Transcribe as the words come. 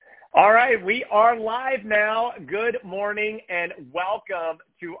All right, we are live now. Good morning and welcome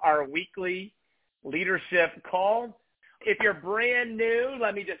to our weekly leadership call. If you're brand new,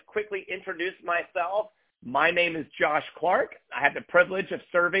 let me just quickly introduce myself. My name is Josh Clark. I have the privilege of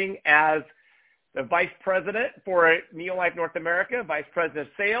serving as the Vice President for Neolife North America, Vice President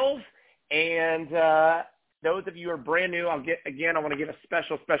of Sales. And those of you who are brand new, I want to give a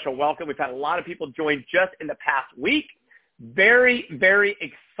special welcome. We've had a lot of people join just in the past week. Very, very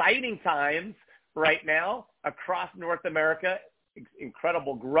exciting times right now across North America.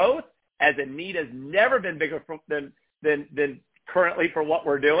 Incredible growth, as the need has never been bigger than currently for what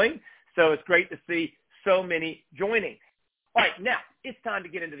we're doing. So it's great to see so many joining. All right, now it's time to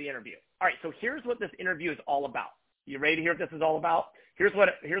get into the interview. All right, so here's what this interview is all about. You ready to hear what this is all about? Here's what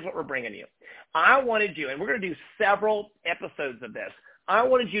we're bringing you. I wanted you, and we're going to do several episodes of this. I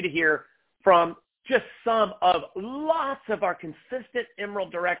wanted you to hear from just some of lots of our consistent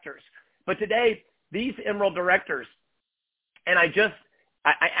Emerald directors. But today, these Emerald directors, and I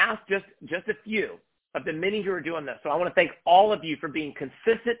asked just a few of the many who are doing this. So I want to thank all of you for being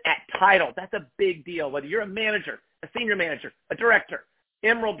consistent at title. That's a big deal. Whether you're a manager, a senior manager, a director,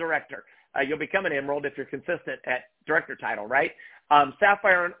 Emerald director, you'll become an Emerald if you're consistent at director title, right?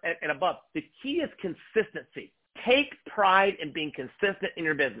 Sapphire and above. The key is consistency. Take pride in being consistent in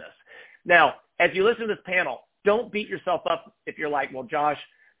your business. Now, as you listen to this panel, don't beat yourself up if you're like, well, Josh,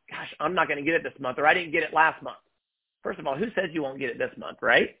 I'm not going to get it this month, or I didn't get it last month. First of all, who says you won't get it this month,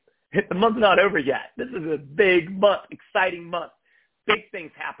 right? The month's not over yet. This is a big month, exciting month. Big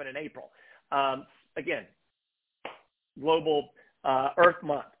things happen in April. Again, global Earth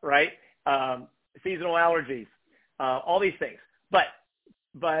Month, right? Seasonal allergies, all these things. But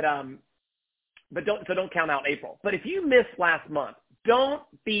don't count out April. But if you missed last month, don't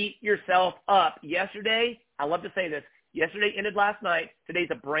beat yourself up. Yesterday, I love to say this, yesterday ended last night. Today's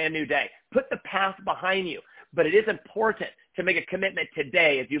a brand new day. Put the past behind you. But it is important to make a commitment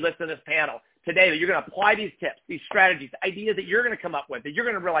today as you listen to this panel, today, that you're going to apply these tips, these strategies, ideas that you're going to come up with, that you're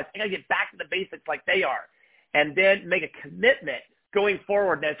going to realize, I got to get back to the basics like they are. And then make a commitment going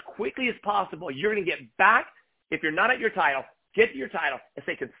forward that as quickly as possible, you're going to get back. If you're not at your title, get to your title and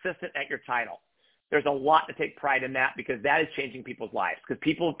stay consistent at your title. There's a lot to take pride in that, because that is changing people's lives, because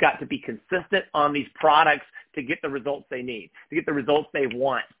people have got to be consistent on these products to get the results they need, to get the results they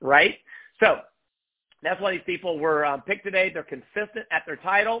want, right? So that's why these people were picked today. They're consistent at their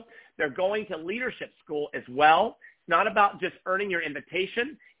title. They're going to leadership school as well. It's not about just earning your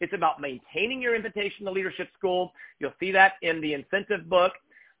invitation. It's about maintaining your invitation to leadership school. You'll see that in the incentive book,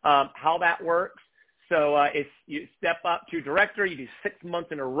 how that works. So if you step up to director, you do 6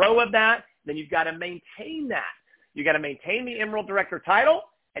 months in a row of that, then you've got to maintain that. You've got to maintain the Emerald Director title,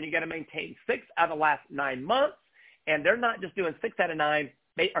 and you've got to maintain 6 out of the last 9 months. And they're not just doing 6 out of 9.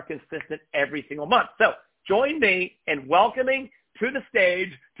 They are consistent every single month. So join me in welcoming to the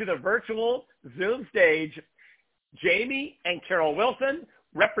stage, to the virtual Zoom stage, Jamie and Carol Wilson.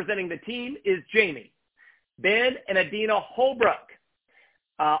 Representing the team is Jamie. Ben and Adina Holbrook.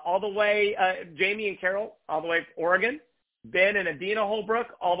 All the way, Jamie and Carol, all the way from Oregon. Ben and Adina Holbrook,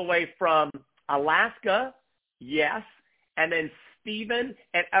 all the way from Alaska, yes. And then Stephen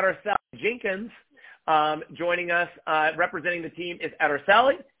and Edersally Jenkins joining us. Representing the team is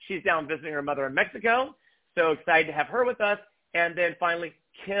Edersally. She's down visiting her mother in Mexico. So excited to have her with us. And then finally,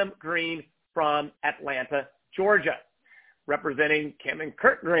 Kim Green from Atlanta, Georgia, representing Kim and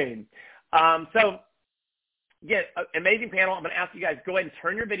Kurt Green. Again, amazing panel. I'm going to ask you guys, go ahead and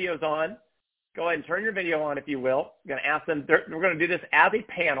turn your videos on. Go ahead and turn your video on, if you will. I'm going to ask them. We're going to do this as a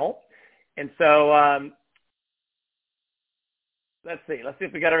panel. And so let's see. Let's see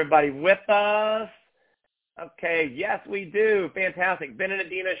if we got everybody with us. Okay, yes, we do. Fantastic. Ben and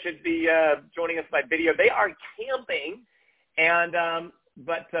Adina should be joining us by video. They are camping, and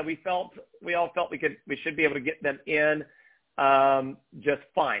but we all felt we should be able to get them in just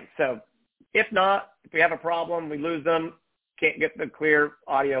fine. So if not, if we have a problem, we lose them, can't get the clear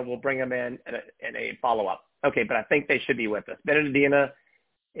audio, we'll bring them in a follow-up. Okay, but I think they should be with us. Ben and Adina,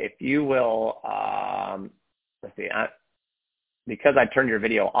 if you will, let's see, because I turned your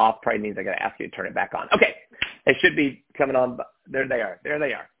video off, probably means I got to ask you to turn it back on. Okay, they should be coming on. There they are. There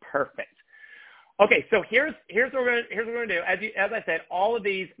they are. Perfect. Okay, so here's what we're going to do. As I said, all of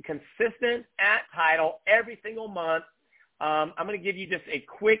these consistent at title every single month. I'm going to give you just a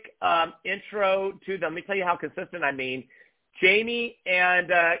quick intro to them. Let me tell you how consistent I mean. Jamie,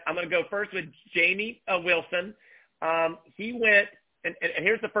 and I'm going to go first with Jamie Wilson. He went, and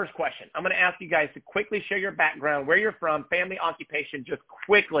here's the first question. I'm going to ask you guys to quickly share your background, where you're from, family, occupation, just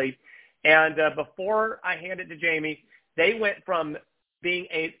quickly. And before I hand it to Jamie, they went from being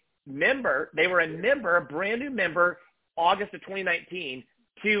a member. They were a brand new member, August of 2019,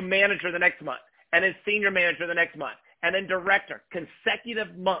 to manager the next month, and then senior manager the next month, and then director,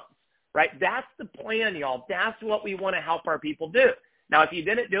 consecutive months, right? That's the plan, y'all. That's what we want to help our people do. Now, if you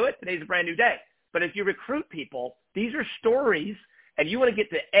didn't do it, today's a brand new day. But if you recruit people, these are stories, and you want to get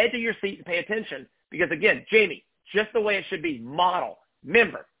to the edge of your seat and pay attention because, again, Jamie, just the way it should be, model,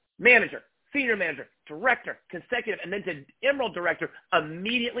 member, manager, senior manager, director, consecutive, and then to Emerald director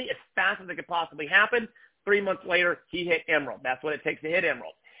immediately as fast as it could possibly happen. 3 months later, he hit Emerald. That's what it takes to hit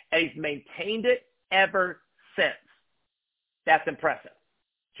Emerald. And he's maintained it ever since. That's impressive.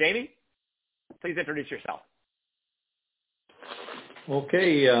 Jamie, please introduce yourself.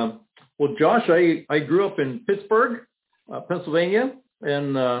 Okay. Well, Josh, I grew up in Pittsburgh, Pennsylvania,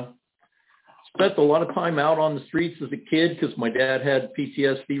 and spent a lot of time out on the streets as a kid because my dad had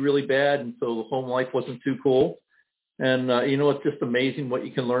PTSD really bad, and so the home life wasn't too cool. And, it's just amazing what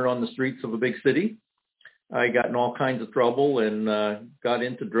you can learn on the streets of a big city. I got in all kinds of trouble and got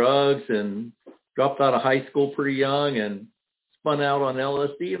into drugs and dropped out of high school pretty young and spun out on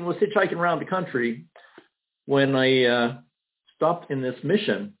LSD and was hitchhiking around the country when I stopped in this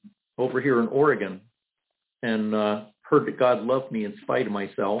mission over here in Oregon and heard that God loved me in spite of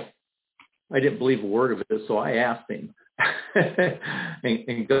myself. I didn't believe a word of it, so I asked him.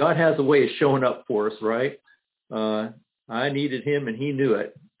 and God has a way of showing up for us, right? I needed him, and he knew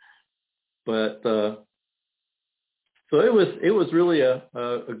it. But so it was really a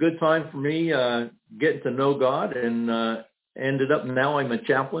good time for me getting to know God, and ended up now I'm a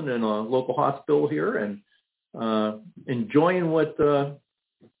chaplain in a local hospital here, and enjoying what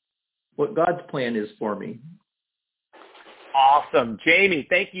God's plan is for me. Awesome. Jamie,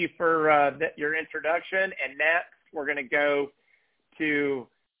 thank you for your introduction. And next, we're going to go to,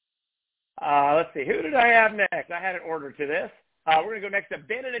 let's see, who did I have next? I had an order to this. We're going to go next to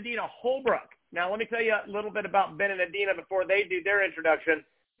Ben and Adina Holbrook. Now, let me tell you a little bit about Ben and Adina before they do their introduction.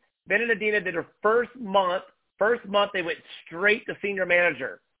 Ben and Adina did her first month. First month, they went straight to senior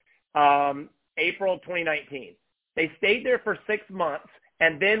manager, April 2019. They stayed there for 6 months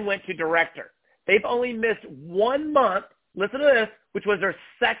and then went to director. They've only missed 1 month. Listen to this, which was their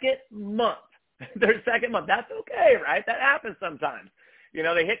second month. Their second month. That's okay, right? That happens sometimes.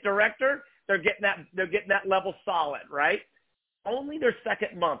 They hit director, they're getting that level solid, right? Only their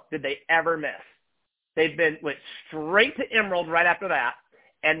second month did they ever miss. Went straight to Emerald right after that,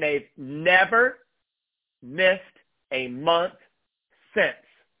 and they've never missed a month since.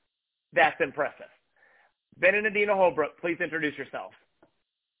 That's impressive. Ben and Adina Holbrook, please introduce yourself.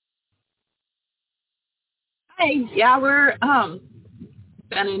 Hi, yeah, we're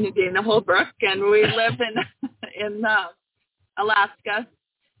Ben and Adina Holbrook, and we live in Alaska.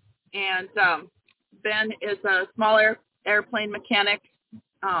 And Ben is a smaller airplane mechanic,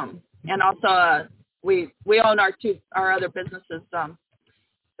 and also we own our other businesses, the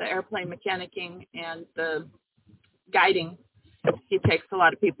airplane mechanicking and the guiding. He takes a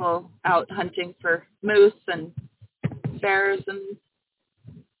lot of people out hunting for moose and bears and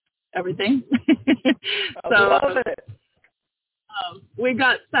everything. I love it. We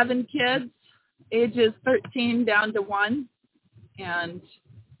got 7 kids, ages 13 down to 1, and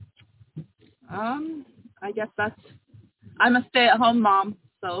I guess I'm a stay-at-home mom,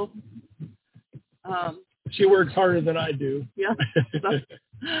 so she works harder than I do. Yeah.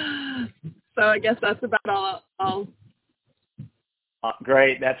 So I guess that's about all.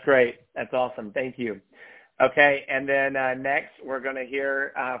 Great. That's great. That's awesome. Thank you. Okay, and then next we're going to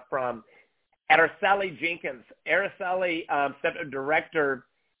hear from Araceli Jenkins. Araceli stepped up director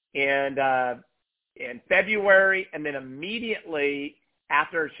in February, and then immediately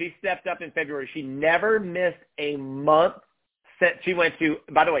after she stepped up in February, she never missed a month since she went to,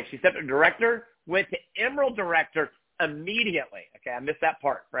 by the way, she stepped up director, went to Emerald director immediately. Okay, I missed that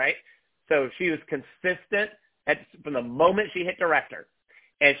part, right? So she was consistent from the moment she hit director,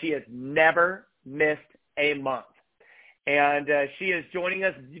 and she has never missed a month. And she is joining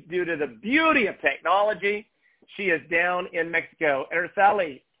us due to the beauty of technology. She is down in Mexico.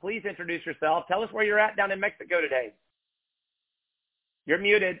 Araceli, please introduce yourself. Tell us where you're at down in Mexico today. You're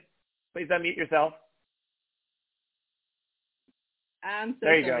muted. Please unmute yourself. I'm so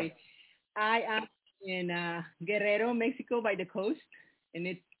there you sorry. Go. I am in Guerrero, Mexico by the coast, and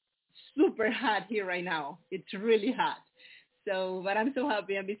it's super hot here right now. It's really hot. But I'm so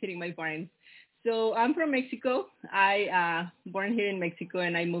happy I'm visiting my parents. So I'm from Mexico. I born here in Mexico,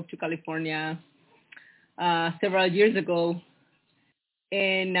 and I moved to California several years ago.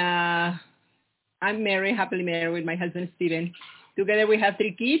 And I'm married, happily married with my husband, Steven. Together we have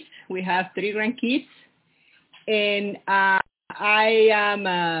 3 kids. We have 3 grandkids. And I am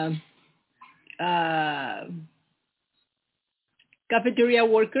a cafeteria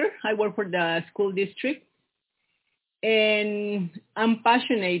worker. I work for the school district. And I'm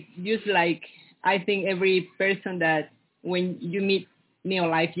passionate, just like I think every person that when you meet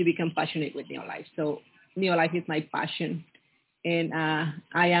Neolife, you become passionate with Neolife. So Neolife is my passion. And I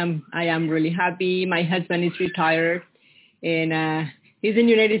am really happy. My husband is retired, and he's in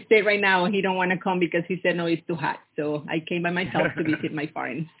the United States right now. He don't want to come because he said, no, it's too hot. So I came by myself to visit my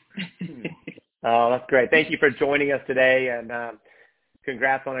parents. Oh, that's great. Thank you for joining us today, and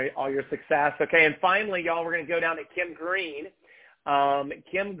congrats on all your success. Okay, and finally, y'all, we're going to go down to Kim Green.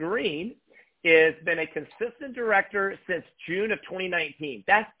 Kim Green has been a consistent director since June of 2019.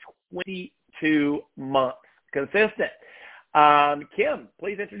 That's 22 months. Consistent. Kim,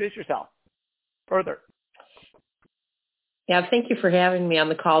 please introduce yourself further. Yeah, thank you for having me on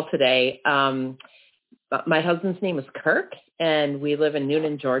the call today. My husband's name is Kirk, and we live in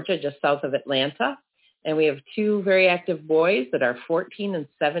Noonan, Georgia, just south of Atlanta. And we have two very active boys that are 14 and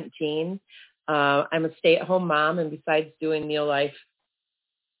 17. I'm a stay-at-home mom, and besides doing Neolife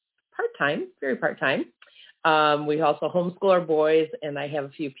part-time, very part-time, we also homeschool our boys, and I have a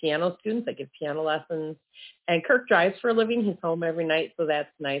few piano students. I give piano lessons. And Kirk drives for a living. He's home every night, so that's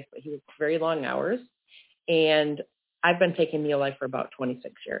nice, but he works very long hours. And I've been taking Neolife for about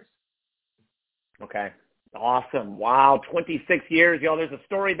 26 years. Okay. Awesome. Wow, 26 years. Y'all, there's a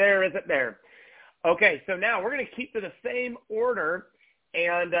story there, isn't there? Okay, so now we're going to keep to the same order,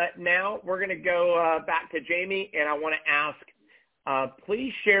 and now we're going to go back to Jamie, and I want to ask,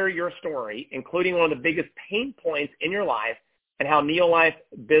 please share your story, including one of the biggest pain points in your life and how Neolife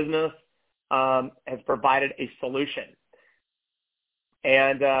Business has provided a solution.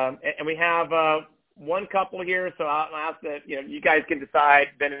 And we have one couple here, so I'll ask that you guys can decide,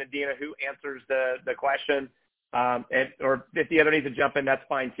 Ben and Adina, who answers the question. Or if the other needs to jump in, that's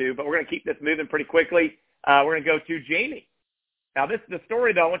fine too. But we're going to keep this moving pretty quickly. We're going to go to Jamie. Now, this is the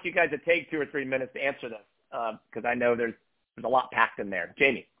story, though. I want you guys to take 2 or 3 minutes to answer this because I know there's a lot packed in there.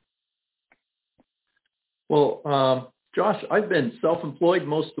 Jamie. Well, Josh, I've been self-employed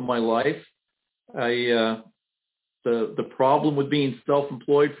most of my life. The problem with being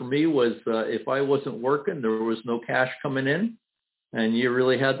self-employed for me was if I wasn't working, there was no cash coming in. And you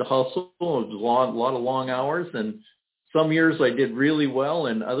really had to hustle. It was a lot of long hours. And some years I did really well,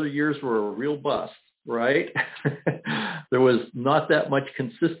 and other years were a real bust, right? There was not that much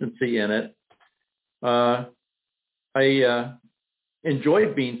consistency in it. I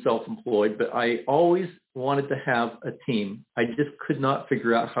enjoyed being self-employed, but I always wanted to have a team. I just could not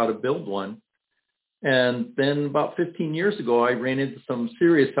figure out how to build one. And then about 15 years ago, I ran into some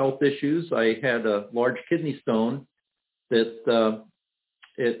serious health issues. I had a large kidney stone that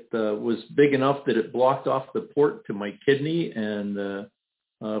it was big enough that it blocked off the port to my kidney, and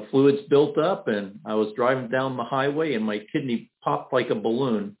fluids built up, and I was driving down the highway and my kidney popped like a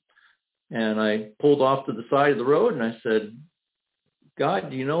balloon. And I pulled off to the side of the road and I said,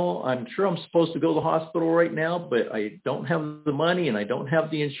 God, I'm sure I'm supposed to go to the hospital right now, but I don't have the money and I don't have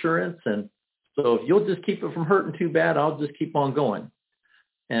the insurance. And so if you'll just keep it from hurting too bad, I'll just keep on going.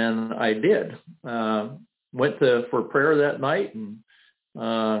 And I did. Went for prayer that night, and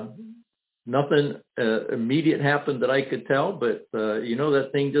nothing immediate happened that I could tell, but that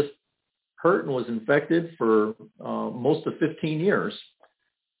thing just hurt and was infected for most of 15 years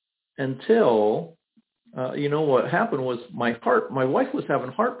until what happened was my wife was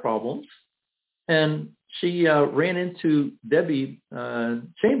having heart problems, and she ran into Debbie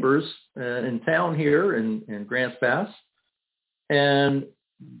Chambers in town here in Grants Pass, and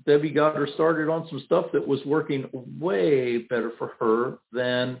Debbie got her started on some stuff that was working way better for her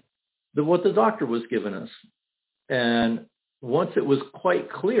than what the doctor was giving us. And once it was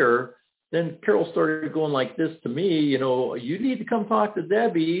quite clear, then Carol started going like this to me, you need to come talk to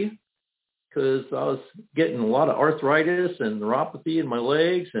Debbie, because I was getting a lot of arthritis and neuropathy in my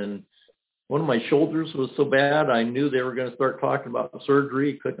legs, and one of my shoulders was so bad I knew they were going to start talking about the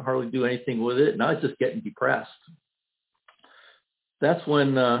surgery. Couldn't hardly do anything with it, and I was just getting depressed. That's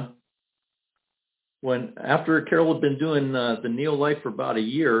when after Carol had been doing the Neolife for about a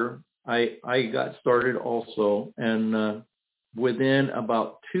year, I got started also, and within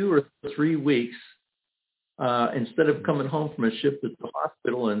about 2 or 3 weeks, instead of coming home from a shift at the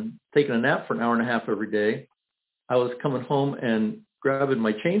hospital and taking a nap for an hour and a half every day, I was coming home and grabbing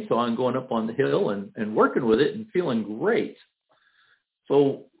my chainsaw and going up on the hill and working with it and feeling great.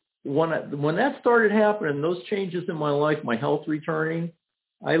 So when that started happening, those changes in my life, my health returning,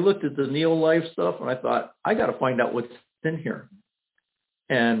 I looked at the Neolife stuff and I thought, I got to find out what's in here.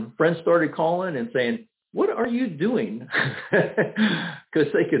 And friends started calling and saying, what are you doing?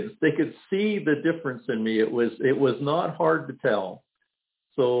 Because they could see the difference in me. It was not hard to tell.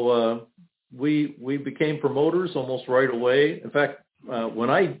 So we became promoters almost right away. In fact, when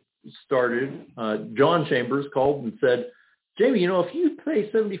I started, John Chambers called and said, Jamie, if you pay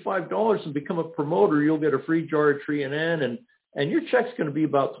 $75 and become a promoter, you'll get a free jar of Tree and Ann, and your check's going to be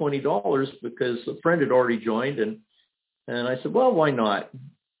about $20 because a friend had already joined. And I said, well, why not?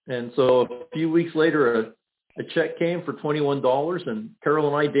 And so a few weeks later, a check came for $21, and Carol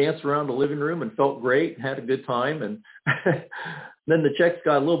and I danced around the living room and felt great and had a good time. And then the checks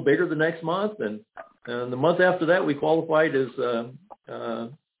got a little bigger the next month. And the month after that, we qualified as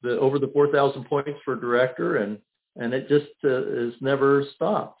over the 4,000 points for director, and it just has never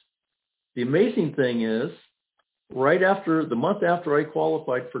stopped. The amazing thing is, the month after I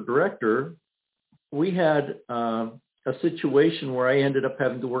qualified for director, we had a situation where I ended up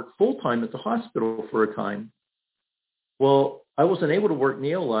having to work full-time at the hospital for a time. Well, I wasn't able to work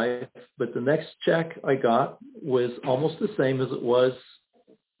Neolife, but the next check I got was almost the same as it was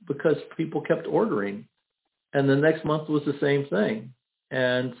because people kept ordering. And the next month was the same thing.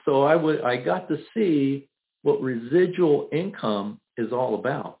 And so I got to see what residual income is all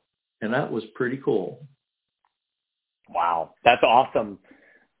about. And that was pretty cool. Wow, that's awesome.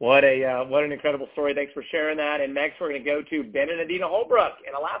 What an incredible story. Thanks for sharing that. And next we're going to go to Ben and Adina Holbrook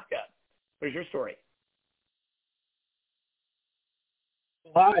in Alaska. Where's your story?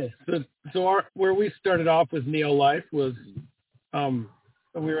 Hi. So where we started off with Neolife was we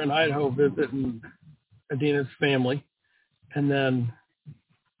were in Idaho visiting Adina's family. And then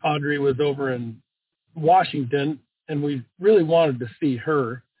Audrey was over in Washington, and we really wanted to see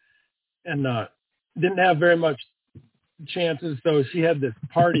her, and didn't have very much chances. So she had this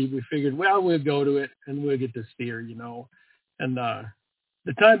party. We figured, well, we'll go to it and we'll get to see her, And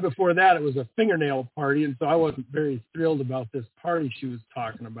the time before that, it was a fingernail party, and so I wasn't very thrilled about this party she was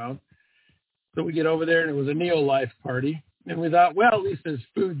talking about. So we get over there, and it was a Neolife party, and we thought, well, at least there's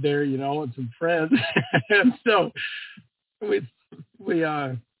food there, and some friends. And so we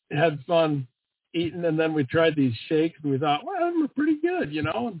had fun eating, and then we tried these shakes, and we thought, well, they were pretty good,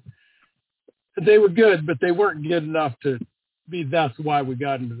 And they were good, but they weren't good enough to be, that's why we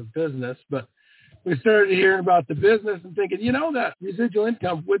got into the business. But we started hearing about the business and thinking, that residual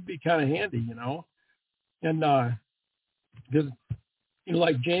income would be kind of handy, And because,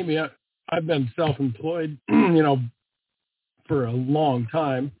 like Jamie, I've been self-employed, for a long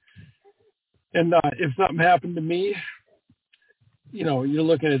time. And if something happened to me, you're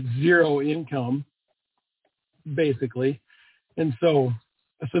looking at zero income, basically. And so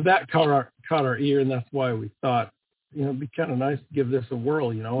that caught our ear, and that's why we thought, it'd be kind of nice to give this a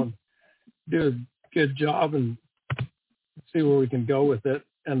whirl, and do a good job and see where we can go with it.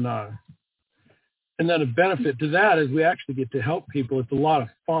 And then a benefit to that is we actually get to help people. It's a lot of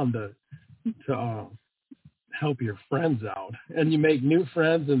fun to help your friends out, and you make new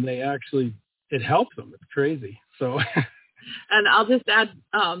friends, and it helps them. It's crazy. So. And I'll just add,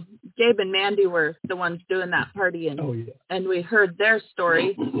 Gabe and Mandy were the ones doing that party, and we heard their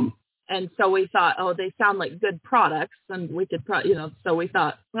story, and so we thought, oh, they sound like good products, and we could, so we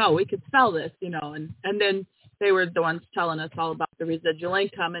thought, well, we could sell this, and then they were the ones telling us all about the residual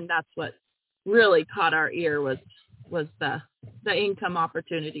income, and that's what really caught our ear was the income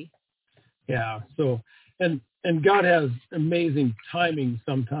opportunity. Yeah. So, and God has amazing timing.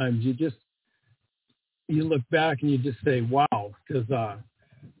 Sometimes you look back and you just say, wow, because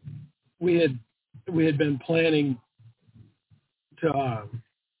we had been planning to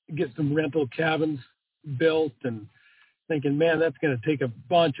get some rental cabins built, and thinking, man, that's going to take a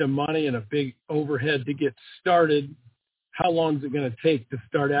bunch of money and a big overhead to get started. How long is it going to take to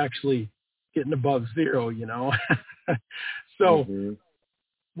start actually getting above zero, So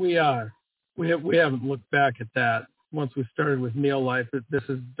we haven't looked back at that. Once we started with Neolife, this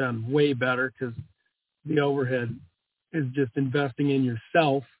has been way better because the overhead is just investing in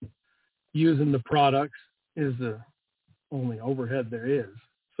yourself. Using the products is the only overhead there is.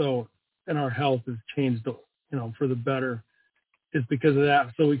 So, and our health has changed, for the better, is because of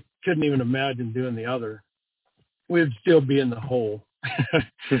that. So we couldn't even imagine doing the other. We'd still be in the hole.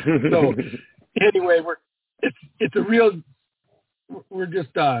 So anyway, we're just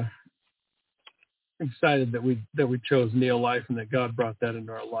excited that we chose Neolife and that God brought that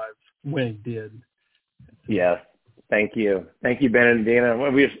into our lives when He did. Yes. Thank you. Thank you, Ben and Dina.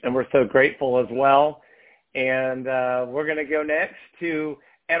 And we're so grateful as well. And we're going to go next to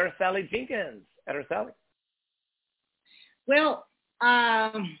Sally Jenkins. Sally. Well,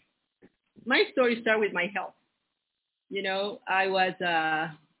 my story started with my health. I was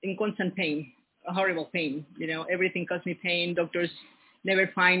in constant pain. horrible pain. Everything caused me pain. Doctors never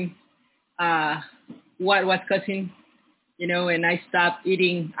find what was causing, and I stopped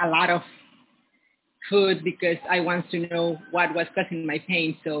eating a lot of food because I want to know what was causing my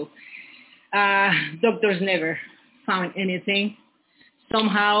pain. So doctors never found anything.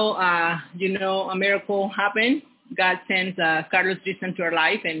 Somehow, a miracle happened. God sends Carlos Tristan to our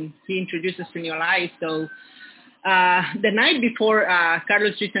life, and he introduced us to New Life. So the night before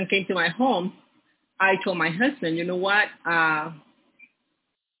Carlos Tristan came to my home, I told my husband, you know what?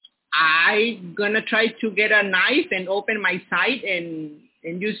 I'm going to try to get a knife and open my side and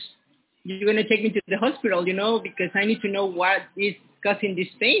you're going to take me to the hospital, because I need to know what is causing this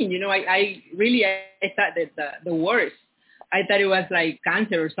pain. I thought that the worst. I thought it was like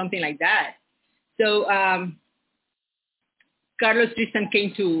cancer or something like that. So Carlos Tristan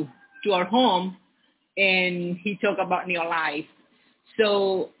came to our home, and he talked about New Life.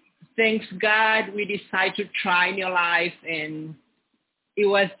 So thanks God, we decided to try New Life, and it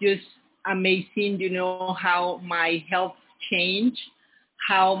was just amazing, how my health changed,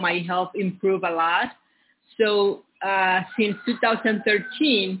 how my health improved a lot. So since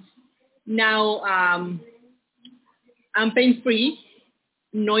 2013, now I'm pain-free,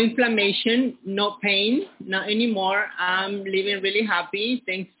 no inflammation, no pain, not anymore. I'm living really happy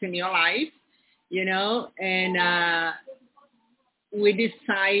thanks to New Life, and we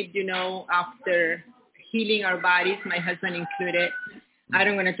decide, after healing our bodies, my husband included. I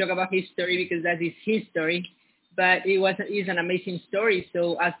don't want to talk about his story because that is his story, but it's an amazing story.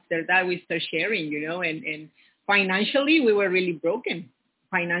 So after that, we start sharing, and financially, we were really broken.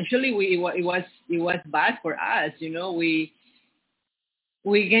 Financially, it was bad for us,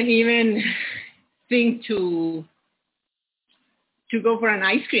 we can't even think to go for an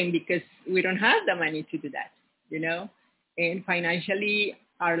ice cream because we don't have the money to do that, And financially,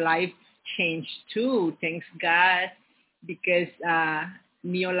 our life changed too. Thanks God, because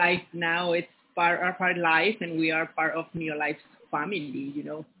Neo Life now it's part of our life, and we are part of Neo Life's family.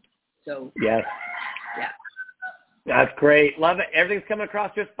 So yes, yeah, that's great. Love it. Everything's coming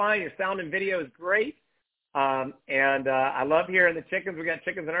across just fine. Your sound and video is great. And I love hearing the chickens. We got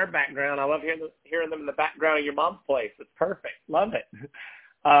chickens in our background. I love hearing them in the background of your mom's place. It's perfect. Love it.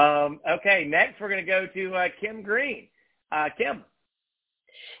 Okay, next we're going to go to Kim Green. Kim.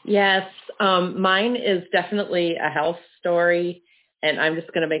 Yes, mine is definitely a health story, and I'm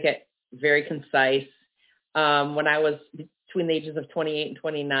just going to make it very concise. When I was between the ages of 28 and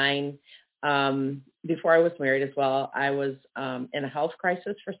 29, before I was married as well, I was in a health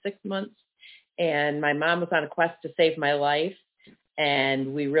crisis for 6 months. And my mom was on a quest to save my life,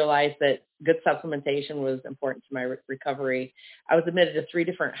 and we realized that good supplementation was important to my recovery. I was admitted to 3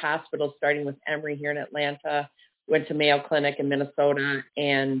 different hospitals, starting with Emory here in Atlanta, went to Mayo Clinic in Minnesota,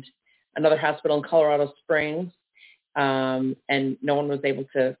 and another hospital in Colorado Springs, and no one was able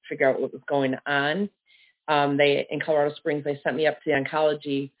to figure out what was going on. In Colorado Springs, they sent me up to the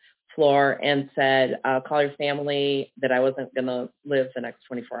oncology floor and said, call your family, that I wasn't going to live the next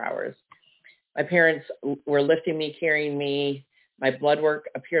 24 hours. My parents were lifting me, carrying me. My blood work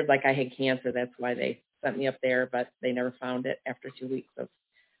appeared like I had cancer. That's why they sent me up there, but they never found it after 2 weeks of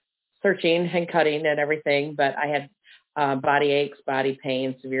searching and cutting and everything. But I had body aches, body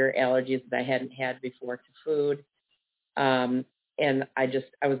pain, severe allergies that I hadn't had before to food. And I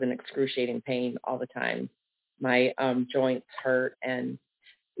was in excruciating pain all the time. My joints hurt, and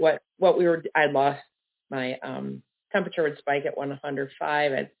I lost my temperature would spike at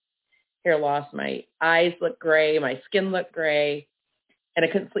 105. I'd hair loss, my eyes looked gray, my skin looked gray, and I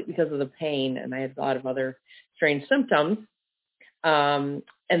couldn't sleep because of the pain, and I had a lot of other strange symptoms. And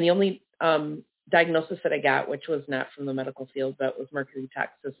the only diagnosis that I got, which was not from the medical field, but was mercury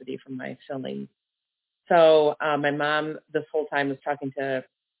toxicity from my filling. So my mom this whole time was talking to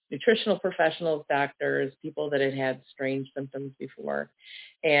nutritional professionals, doctors, people that had had strange symptoms before.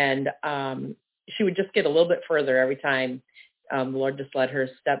 And she would just get a little bit further every time. The Lord just led her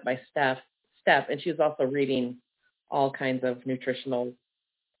step by step. And she was also reading all kinds of nutritional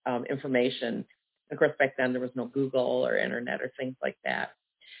information. Of course, back then there was no Google or internet or things like that.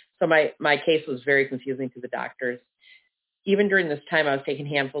 So my case was very confusing to the doctors. Even during this time, I was taking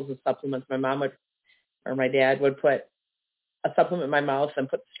handfuls of supplements. My mom or my dad would put a supplement in my mouth and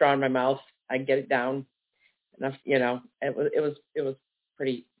put the straw in my mouth. I'd get it down enough, it was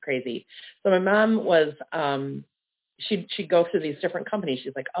pretty crazy. So my mom was, she'd go through these different companies.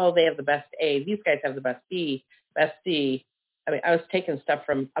 She's like, oh, they have the best A. These guys have the best B, best C. I mean, I was taking stuff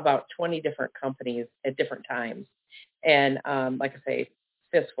from about 20 different companies at different times. And like I say,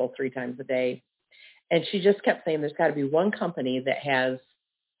 fistful 3 times a day. And she just kept saying, there's got to be one company that has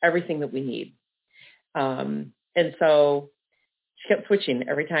everything that we need. And so she kept switching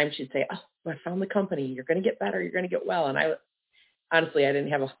every time she'd say, oh, I found the company. You're going to get better. You're going to get well. And honestly, I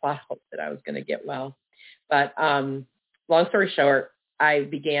didn't have a lot of hope that I was going to get well. But long story short, I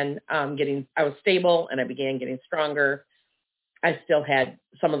began I was stable and I began getting stronger. I still had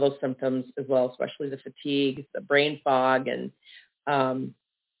some of those symptoms as well, especially the fatigue, the brain fog, and,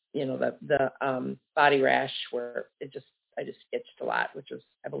 the body rash where I just itched a lot, which was,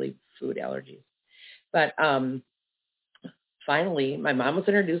 I believe, food allergies. But finally, my mom was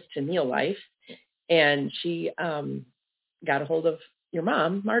introduced to Neolife, and she got a hold of your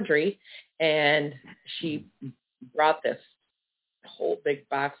mom, Marjorie, and she brought this whole big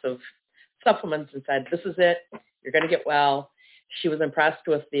box of supplements and said, this is it. You're going to get well. She was impressed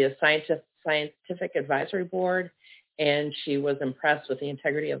with the scientific advisory board, and she was impressed with the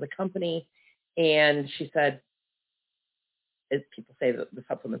integrity of the company. And she said, people say that the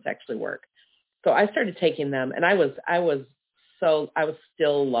supplements actually work. So I started taking them, and I was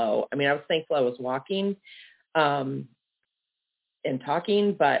still low. I mean, I was thankful I was walking and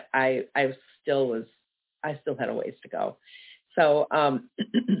talking, but I still had a ways to go. So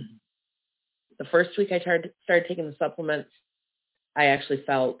the first week I started taking the supplements, I actually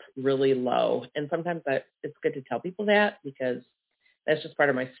felt really low. And sometimes it's good to tell people that because that's just part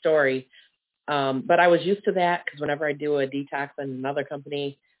of my story. But I was used to that because whenever I do a detox in another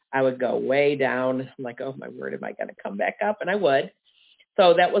company, I would go way down. I'm like, oh my word, am I going to come back up? And I would.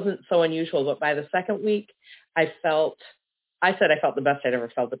 So that wasn't so unusual. But by the second week, I felt the best I'd ever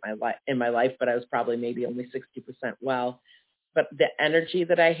felt in my life, but I was probably maybe only 60% well. But the energy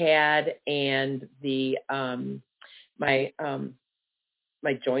that I had and the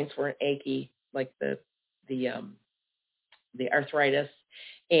my joints weren't achy, like the arthritis.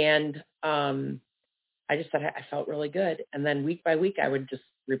 And I just said I felt really good. And then week by week, I would just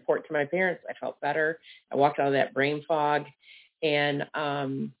report to my parents. I felt better. I walked out of that brain fog. And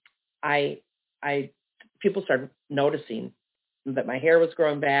people started noticing that my hair was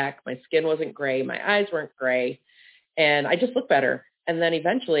growing back. My skin wasn't gray. My eyes weren't gray. And I just looked better. And then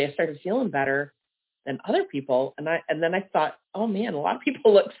eventually I started feeling better than other people. And then I thought, oh man, a lot of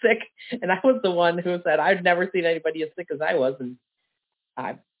people look sick. And I was the one who said, I'd never seen anybody as sick as I was. And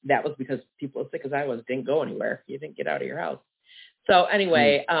that was because people as sick as I was didn't go anywhere. You didn't get out of your house. So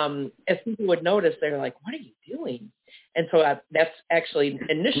anyway, as people would notice, they were like, what are you doing? And so that's actually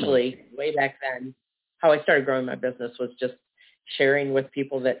initially, way back then, how I started growing my business was just sharing with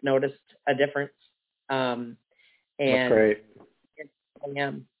people that noticed a difference. That's great. I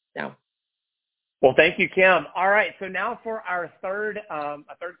am now. Well, thank you, Kim. All right, so now for our third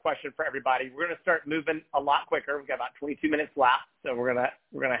question for everybody. We're going to start moving a lot quicker. We've got about 22 minutes left, so we're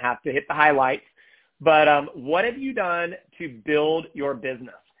gonna have to hit the highlights. But what have you done to build your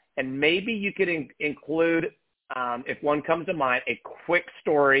business? And maybe you could include, if one comes to mind, a quick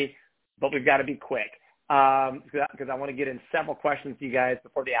story, but we've got to be quick because I want to get in several questions to you guys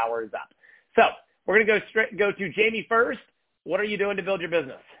before the hour is up. So we're going to go to Jamie first. What are you doing to build your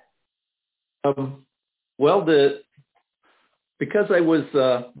business? Because I was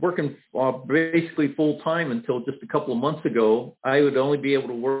working basically full time until just a couple of months ago, I would only be able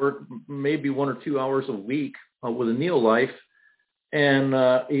to work maybe 1 or 2 hours a week with a Neolife. And,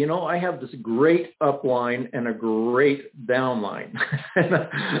 I have this great upline and a great downline.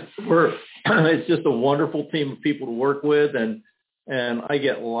 It's just a wonderful team of people to work with. And I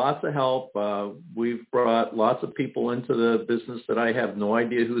get lots of help. We've brought lots of people into the business that I have no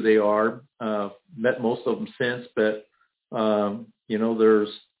idea who they are. Met most of them since, but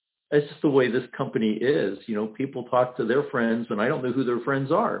it's just the way this company is. People talk to their friends, and I don't know who their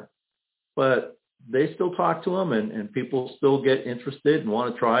friends are, but they still talk to them, and people still get interested and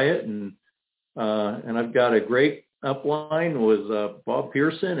want to try it. And I've got a great upline with Bob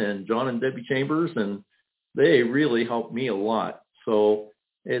Pearson and John and Debbie Chambers, and they really helped me a lot. So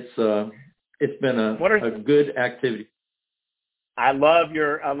it's been a good activity. I love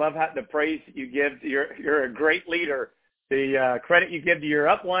how the praise you give. You're a great leader. The credit you give to your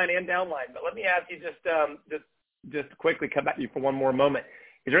upline and downline. But let me ask you just quickly come back to you for one more moment.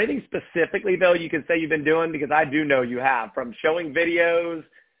 Is there anything specifically though you can say you've been doing? Because I do know you have, from showing videos,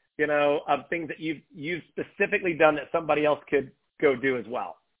 of things that you've specifically done that somebody else could go do as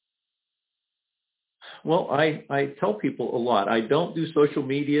well. Well, I tell people a lot. I don't do social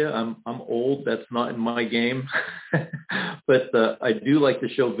media. I'm old. That's not in my game. But I do like to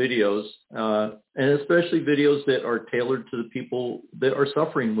show videos, and especially videos that are tailored to the people that are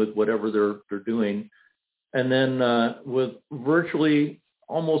suffering with whatever they're doing. And then with virtually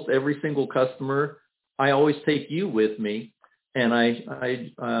almost every single customer, I always take you with me. and I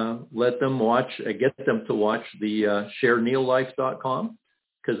let them get them to watch the shareneolife.com,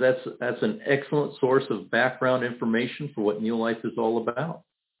 because that's an excellent source of background information for what Neil Life is all about.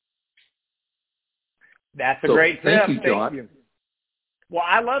 That's a great tip. Thank you, John. Thank you. Well,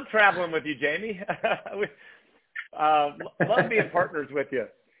 I love traveling with you, Jamie. Love being partners with you.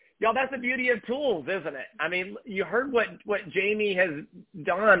 Y'all, that's the beauty of tools, isn't it? I mean, you heard what Jamie has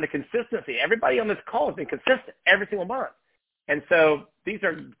done, the consistency. Everybody on this call has been consistent every single month. And so these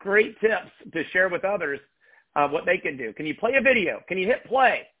are great tips to share with others what they can do. Can you play a video? Can you hit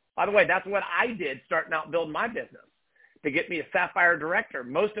play? By the way, that's what I did starting out building my business to get me a Sapphire Director.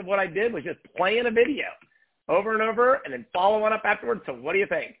 Most of what I did was just playing a video over and over and then following up afterwards. So what do you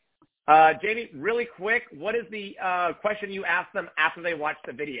think? Jamie, really quick, what is the question you ask them after they watch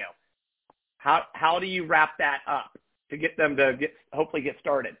the video? How do you wrap that up to get them to hopefully get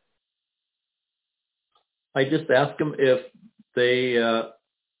started? I just ask them if they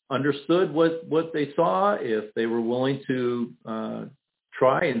understood what they saw, if they were willing to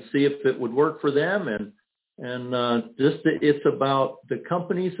try and see if it would work for them, and it's about the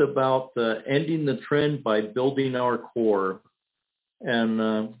company's about ending the trend by building our core,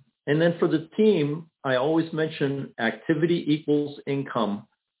 and then for the team, I always mention activity equals income,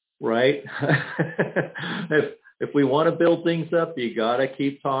 right? If we want to build things up, you got to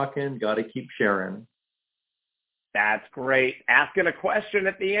keep talking, got to keep sharing. That's great. Asking a question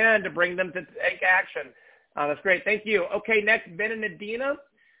at the end to bring them to take action. That's great. Thank you. Okay, next, Ben and Adina.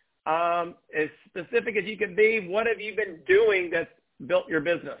 As specific as you can be, what have you been doing that's built your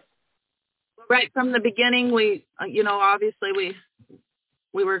business? Right from the beginning, we, obviously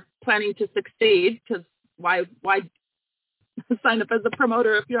we were planning to succeed, because why sign up as a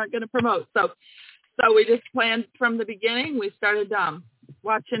promoter if you aren't going to promote? So we just planned from the beginning. We started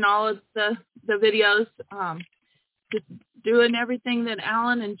watching all of the videos, just doing everything that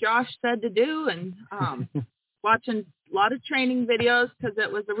Alan and Josh said to do, and watching a lot of training videos, because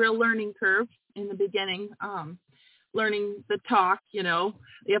it was a real learning curve in the beginning, learning the talk,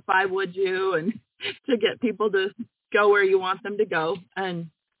 if I would you, and to get people to go where you want them to go. And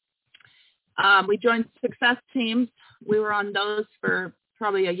we joined success teams. We were on those for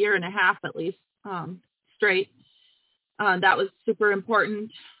probably a year and a half at least, straight. That was super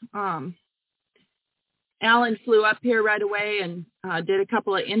important. Alan flew up here right away and did a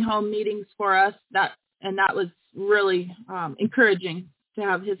couple of in-home meetings for us. That was really encouraging to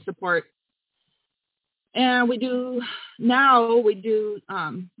have his support. And we do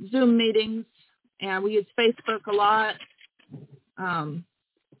Zoom meetings, and we use Facebook a lot.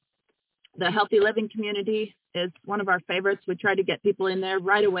 The Healthy Living community is one of our favorites. We try to get people in there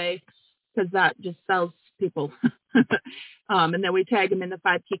right away, because that just sells people. And then we tag them in the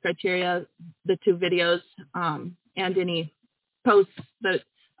 5 key criteria, the 2 videos, and any posts that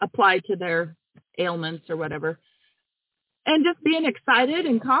apply to their ailments or whatever. And just being excited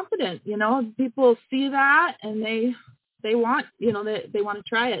and confident, people see that and they want, they want to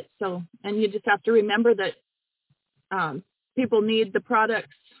try it. So, and you just have to remember that people need the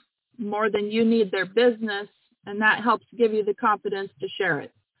products more than you need their business, and that helps give you the confidence to share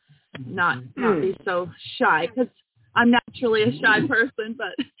it. Not be so shy, because I'm naturally a shy person,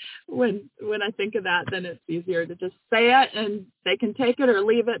 but when I think of that, then it's easier to just say it, and they can take it or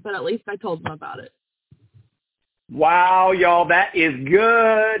leave it, but at least I told them about it. Wow, y'all, that is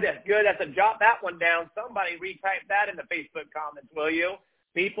good. That's good. Jot that one down. Somebody retype that in the Facebook comments, will you?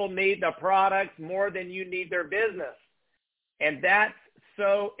 People need the products more than you need their business. And that's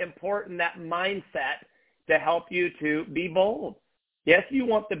so important, that mindset, to help you to be bold. Yes, you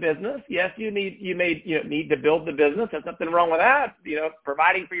want the business. Yes, you need to build the business. There's nothing wrong with that.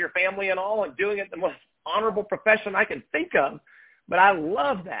 Providing for your family and all, and doing it the most honorable profession I can think of. But I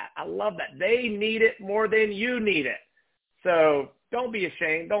love that. They need it more than you need it. So don't be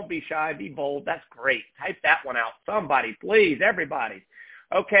ashamed. Don't be shy. Be bold. That's great. Type that one out. Somebody, please, everybody.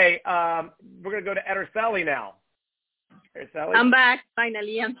 Okay, we're going to go to Ederseli now. Ederseli? I'm back.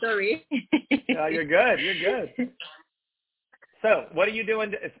 Finally. I'm sorry. No, you're good. So what are you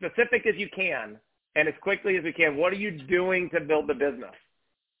doing, as specific as you can and as quickly as we can, what are you doing to build the business?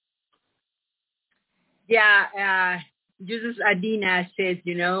 Yeah, just as Adina says,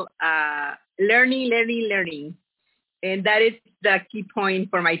 learning. And that is the key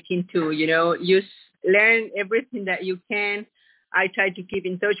point for my team too, just learn everything that you can. I try to keep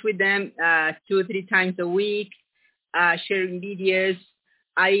in touch with them 2 or 3 times a week, sharing videos.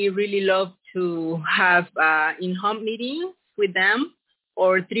 I really love to have in-home meetings with them,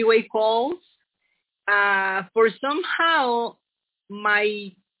 or 3-way calls. For somehow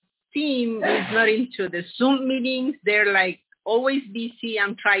my team is not into the Zoom meetings. They're like always busy.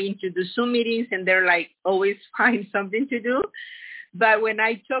 I'm trying to do Zoom meetings, and they're like always find something to do. But when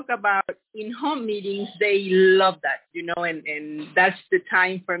I talk about in-home meetings, they love that, and that's the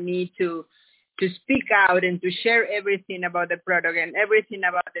time for me to speak out and to share everything about the product and everything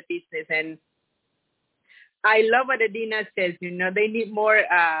about the business. And I love what Adina says, they need more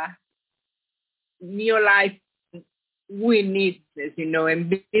Neolife. We need this, and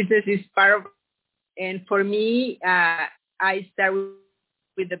business is part of. And for me, I started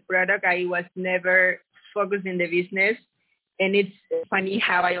with the product. I was never focused in the business. And it's funny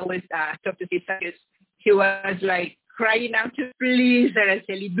how I always talk to Cesar, because he was like crying out to please,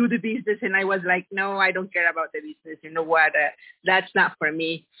 Araceli, do the business. And I was like, no, I don't care about the business. You know what? That's not for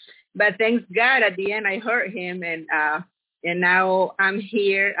me. But thanks God, at the end, I heard him. And now I'm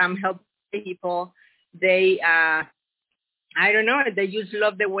here. I'm helping people. They, I don't know, they just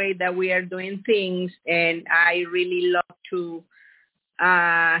love the way that we are doing things. And I really love to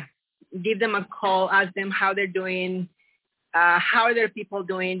give them a call, ask them how they're doing. How are their people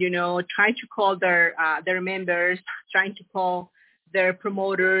doing, trying to call their members, trying to call their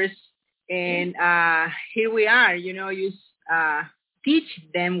promoters. And here we are, you teach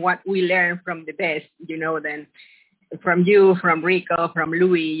them what we learn from the best, then from you, from Rico, from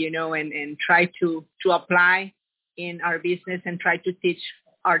Louis, and try to apply in our business and try to teach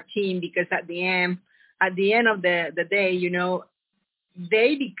our team, because at the end of the day,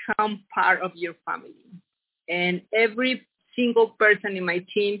 they become part of your family. And every single person in my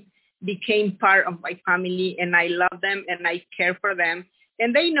team became part of my family, and I love them and I care for them,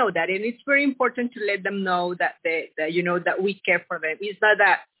 and they know that. And it's very important to let them know that that we care for them. It's not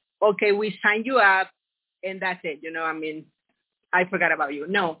that, okay, we signed you up and that's it. I forgot about you.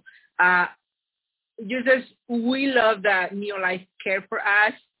 No, users, we love that Neolife care for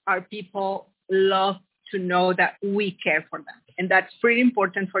us. Our people love to know that we care for them, and that's pretty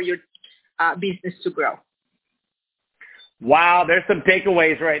important for your business to grow. Wow, there's some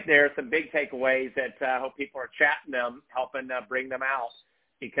takeaways right there, some big takeaways that I hope people are chatting them, helping bring them out,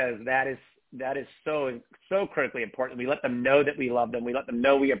 because that is so critically important. We let them know that we love them. We let them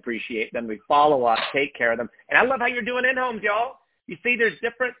know we appreciate them. We follow up, take care of them. And I love how you're doing in-homes, y'all. You see, there's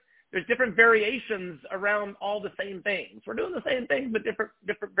different variations around all the same things. We're doing the same things, but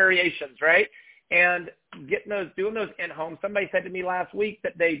different variations, right? And doing those in-homes. Somebody said to me last week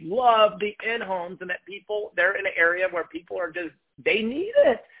that they love the in-homes, and that they're in an area where people are they need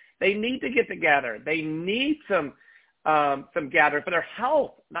it. They need to get together. They need some gathering for their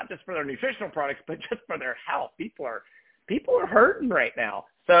health, not just for their nutritional products, but just for their health. People are hurting right now.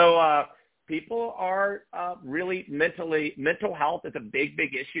 So people are really mental health is a big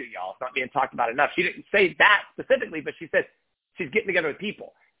issue, y'all. It's not being talked about enough. She didn't say that specifically, but she said she's getting together with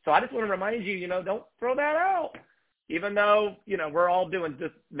people. So I just want to remind you, don't throw that out, even though, we're all doing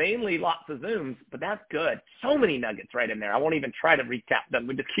just mainly lots of Zooms, but that's good. So many nuggets right in there. I won't even try to recap them.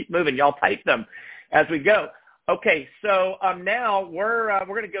 We just keep moving. Y'all type them as we go. Okay, so now we're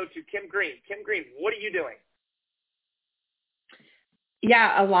going to go to Kim Green. Kim Green, what are you doing?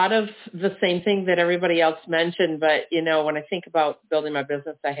 Yeah, a lot of the same thing that everybody else mentioned, but, when I think about building my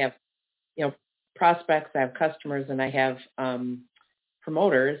business, I have, prospects, I have customers, and I have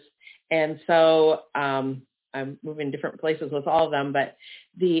promoters. And so I'm moving different places with all of them. But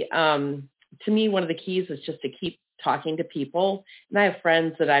to me, one of the keys is just to keep talking to people. And I have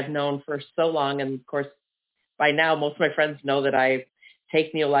friends that I've known for so long. And of course, by now, most of my friends know that I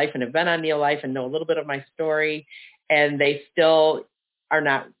take Neolife and have been on Neolife and know a little bit of my story. And they still are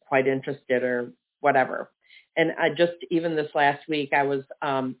not quite interested or whatever. And even this last week, I was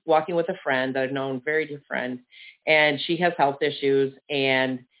walking with a friend I've known, very dear friend, and she has health issues,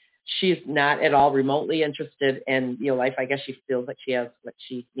 and she's not at all remotely interested in Neolife. I guess she feels like she has what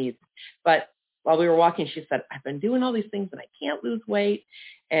she needs. But while we were walking, she said, I've been doing all these things and I can't lose weight.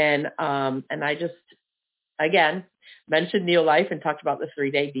 And I just, again, mentioned Neolife and talked about the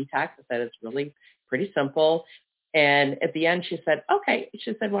 3-day detox. I said, it's really pretty simple. And at the end, she said, okay.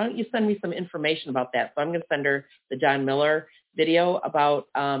 She said, why don't you send me some information about that? So I'm going to send her the John Miller video about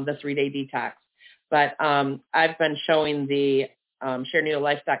the 3-day detox. But I've been showing the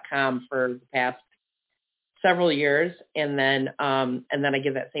shareneolife.com for the past several years. And then I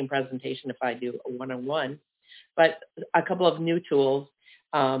give that same presentation if I do a one-on-one. But a couple of new tools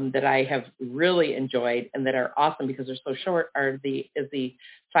that I have really enjoyed and that are awesome because they're so short is the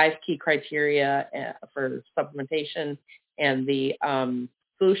 5 key criteria for supplementation and the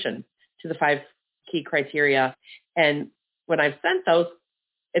solution to the 5 key criteria. And when I've sent those,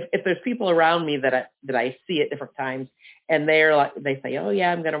 if there's people around me that I see at different times and they say, oh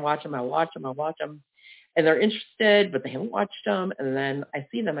yeah, I'm going to watch them. I'll watch them. and they're interested, but they haven't watched them. And then I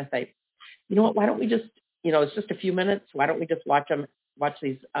see them, I say, you know what, why don't we just, it's just a few minutes. Why don't we just watch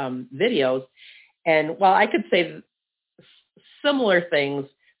these videos? And while I could say similar things,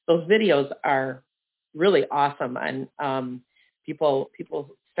 those videos are really awesome. And people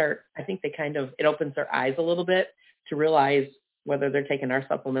start, I think it opens their eyes a little bit to realize whether they're taking our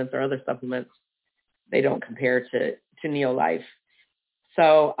supplements or other supplements, they don't compare to Neolife.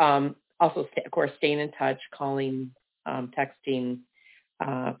 So also, of course, staying in touch, calling, texting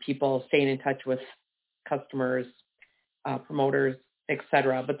people, staying in touch with customers, promoters,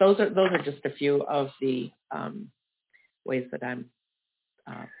 etc. But those are just a few of the ways that I'm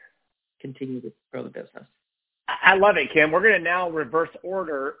continue to grow the business. I love it, Kim. We're going to now reverse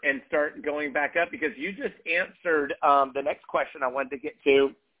order and start going back up because you just answered the next question I wanted to get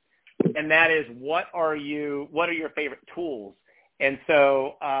to, and that is what are your favorite tools? And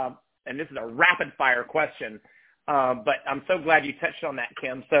so, and this is a rapid fire question, but I'm so glad you touched on that,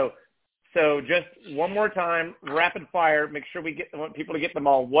 Kim. So just one more time, rapid fire. Make sure we want people to get them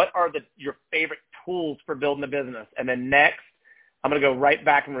all. What are your favorite tools for building a business? And then next, I'm going to go right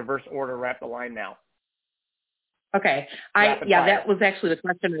back in reverse order. Wrap the line now. Okay. That was actually the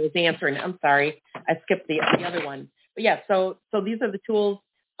question I was answering. I'm sorry. I skipped the other one. But yeah, so these are the tools.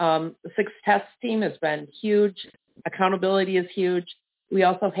 The success team has been huge. Accountability is huge. We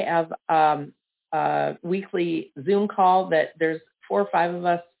also have a weekly Zoom call that there's 4 or 5 of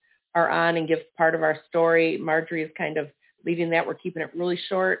us are on and give part of our story. Marjorie is kind of leading that. We're keeping it really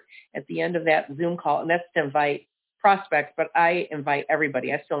short at the end of that Zoom call, and that's to invite prospects, but I invite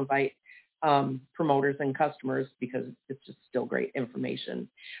everybody. I still invite promoters and customers because it's just still great information.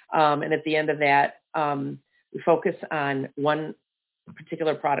 And at the end of that, we focus on one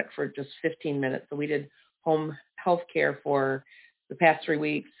particular product for just 15 minutes. So we did home health care for the past 3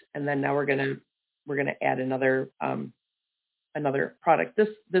 weeks, and then now we're gonna add another product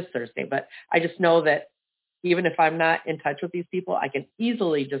this Thursday. But I just know that even if I'm not in touch with these people, I can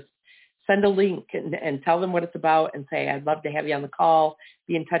easily just send a link and tell them what it's about and say, I'd love to have you on the call,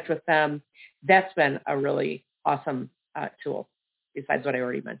 be in touch with them. That's been a really awesome tool besides what I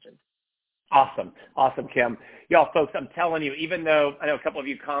already mentioned. Awesome, Kim. Y'all folks, I'm telling you, even though I know a couple of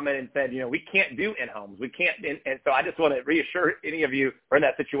you commented and said, we can't do in-homes. We can't. And so I just want to reassure any of you who are in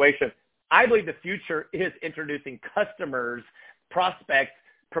that situation. I believe the future is introducing customers, prospects,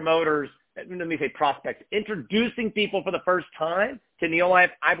 promoters, let me say prospects, introducing people for the first time to Neolife.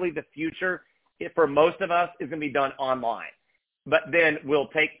 I believe the future for most of us is going to be done online. But then we'll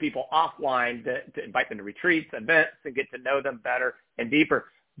take people offline to invite them to retreats, events, and get to know them better and deeper.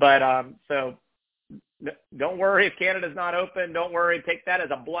 But so don't worry if Canada's not open. Don't worry. Take that as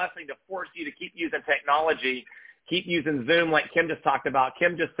a blessing to force you to keep using technology, keep using Zoom like Kim just talked about.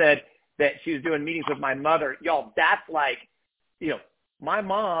 Kim just said that she was doing meetings with my mother. Y'all, that's like, my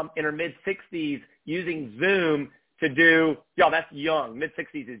mom in her mid-60s using Zoom to do, that's young.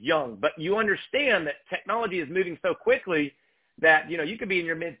 Mid-60s is young. But you understand that technology is moving so quickly that, you could be in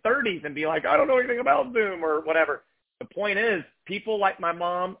your mid-30s and be like, I don't know anything about Zoom or whatever. The point is, people like my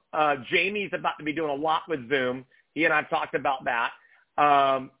mom, Jamie's about to be doing a lot with Zoom. He and I have talked about that.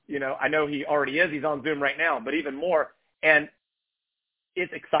 I know he already is. He's on Zoom right now, but even more. And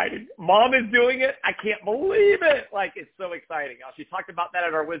it's exciting. Mom is doing it. I can't believe it. Like, it's so exciting. She talked about that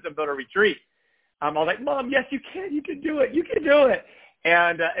at our Wisdom Builder retreat. I was like, Mom, yes, you can. You can do it. You can do it.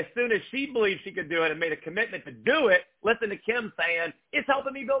 And as soon as she believed she could do it and made a commitment to do it, listen to Kim saying, it's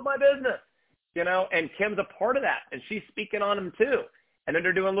helping me build my business, and Kim's a part of that. And she's speaking on them too. And then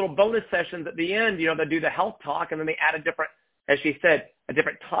they're doing little bonus sessions at the end. They do the health talk, and then they add a different, as she said, a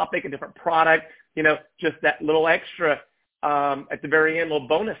different topic, a different product, just that little extra at the very end, little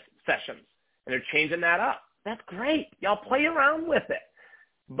bonus sessions, and they're changing that up. That's great. Y'all play around with it,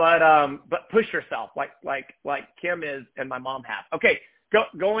 but push yourself like Kim is and my mom have. Okay,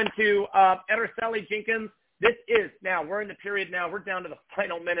 going to Ederselli Jenkins. This is now we're in the period now. We're down to the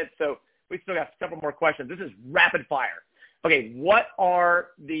final minutes, so we still got several more questions. This is rapid fire. Okay, what are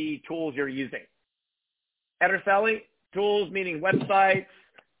the tools you're using? Ederselli, tools meaning websites,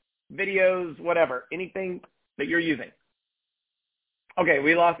 videos, whatever, anything that you're using. Okay,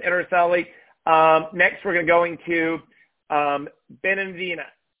 we lost Ederselli. Next, we're going to Benedina.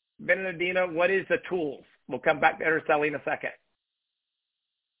 Benedina, what is the tools? We'll come back to Ederselli in a second.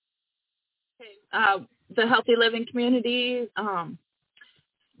 The Healthy Living Community,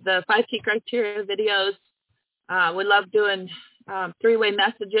 the 5 key criteria videos. We love doing 3-way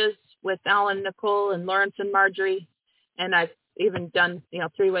messages with Alan, Nicole, and Lawrence and Marjorie. And I've even done,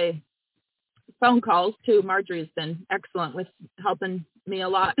 3-way phone calls too. Marjorie's been excellent with helping me a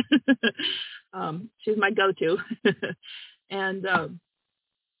lot. She's my go-to. And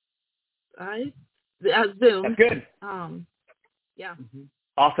Zoom. That's good. Yeah. Mm-hmm.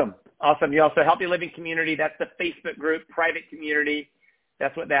 Awesome. You also Healthy Living Community. That's the Facebook group, private community.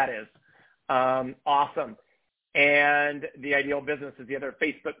 That's what that is. Awesome. And the Ideal Business is the other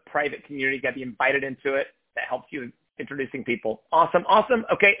Facebook private community. You got to be invited into it. That helps you introducing people. Awesome.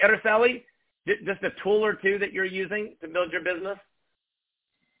 Okay, Araceli, just a tool or two that you're using to build your business?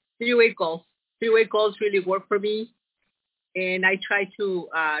 Three-way calls. Three-way calls really work for me. And I try to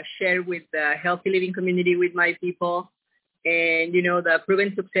share with the Healthy Living community with my people and, the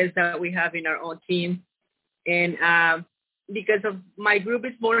proven success that we have in our own team. And because of my group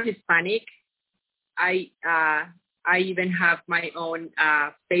is more Hispanic, I even have my own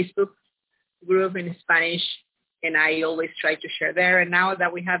Facebook group in Spanish, and I always try to share there. And now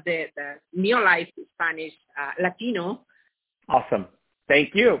that we have the Neolife Spanish Latino. Awesome.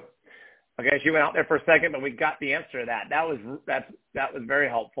 Thank you. Okay, she went out there for a second, but we got the answer to that. That was very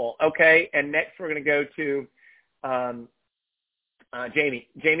helpful. Okay, and next we're going to go to Jamie.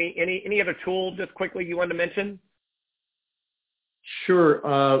 Jamie, any other tool just quickly you wanted to mention? Sure.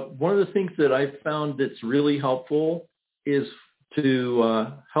 One of the things that I found that's really helpful is to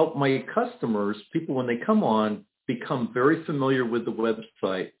help my customers, people when they come on, become very familiar with the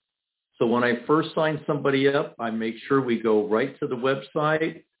website. So when I first sign somebody up, I make sure we go right to the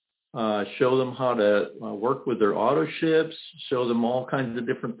website, show them how to work with their auto ships, show them all kinds of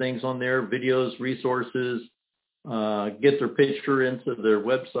different things on there, videos, resources, get their picture into their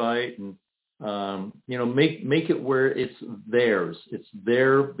website, and make it where it's theirs. It's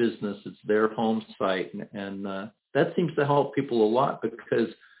their business. It's their home site. And that seems to help people a lot because,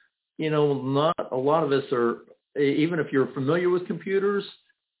 not a lot of us are, even if you're familiar with computers,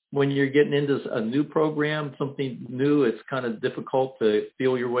 when you're getting into a new program, something new, it's kind of difficult to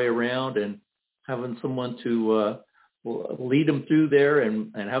feel your way around, and having someone to lead them through there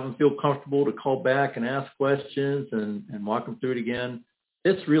and have them feel comfortable to call back and ask questions and walk them through it again.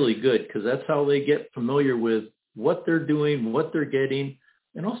 It's really good because that's how they get familiar with what they're doing, what they're getting,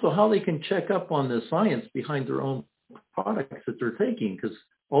 and also how they can check up on the science behind their own products that they're taking, because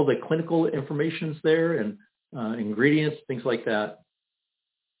all the clinical information's there and ingredients, things like that.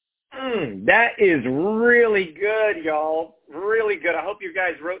 That is really good, y'all. Really good. I hope you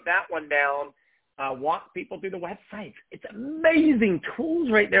guys wrote that one down. Walk people through the website. It's amazing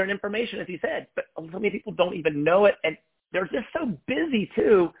tools right there and information, as he said. But so many people don't even know it, and they're just so busy,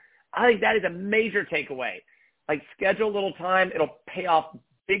 too. I think that is a major takeaway. Like, schedule a little time. It'll pay off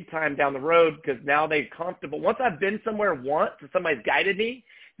big time down the road because now they're comfortable. Once I've been somewhere once and somebody's guided me,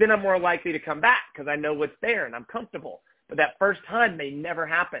 then I'm more likely to come back because I know what's there and I'm comfortable. But that first time may never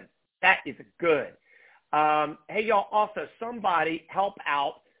happen. That is good. Hey, y'all, also, somebody help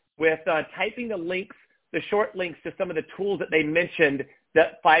out with typing the links, the short links to some of the tools that they mentioned,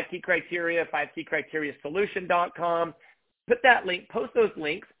 that 5 Key Criteria, 5keycriteriasolution.com. Put that link, post those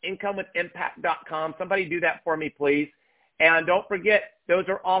links, incomewithimpact.com. Somebody do that for me, please. And don't forget, those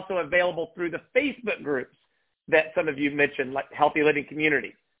are also available through the Facebook groups that some of you mentioned, like Healthy Living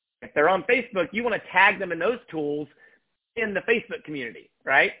Community. If they're on Facebook, you want to tag them in those tools in the Facebook community,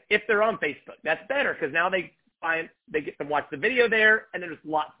 right? If they're on Facebook, that's better because now they get to watch the video there, and there's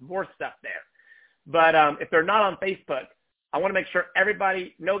lots more stuff there. But if they're not on Facebook, I want to make sure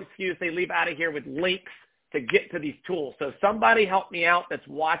everybody, no excuse, they leave out of here with links to get to these tools. So somebody help me out that's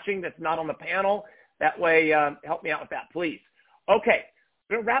watching, that's not on the panel. That way, help me out with that, please. Okay,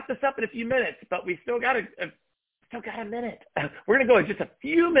 we're going to wrap this up in a few minutes, but we still got a minute. We're going to go in just a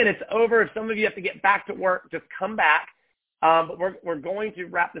few minutes over. If some of you have to get back to work, just come back. But we're going to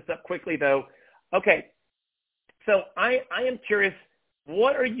wrap this up quickly, though. Okay, so I am curious,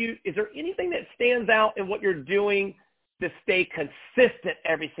 is there anything that stands out in what you're doing to stay consistent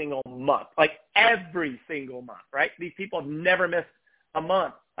every single month? Like every single month, right? These people have never missed a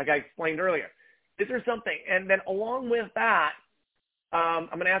month, like I explained earlier. Is there something? And then along with that, I'm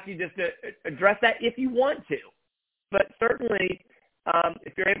going to ask you just to address that if you want to. But certainly,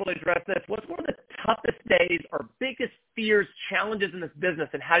 if you're able to address this, what's one of the toughest days or biggest fears, challenges in this business,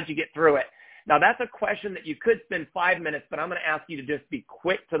 and how did you get through it? Now, that's a question that you could spend 5 minutes, but I'm going to ask you to just be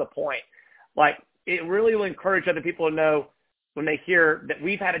quick to the point. Like, it really will encourage other people to know when they hear that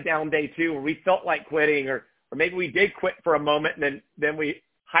we've had a down day too, where we felt like quitting, or maybe we did quit for a moment and then we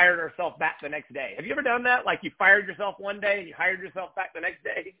hired ourselves back the next day. Have you ever done that? Like you fired yourself one day and you hired yourself back the next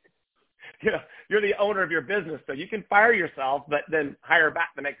day? You're the owner of your business, so you can fire yourself, but then hire back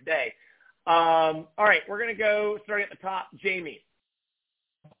the next day. All right, we're going to go starting at the top. Jamie.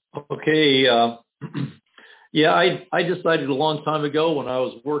 Okay. Yeah, I decided a long time ago when I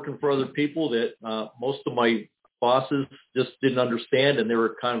was working for other people that most of my bosses just didn't understand, and they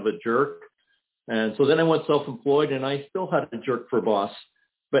were kind of a jerk. And so then I went self-employed, and I still had a jerk for a boss.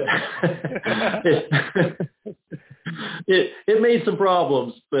 But it made some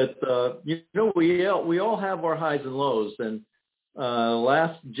problems. But, we all have our highs and lows. And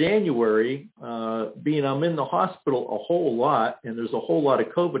last January, being I'm in the hospital a whole lot, and there's a whole lot of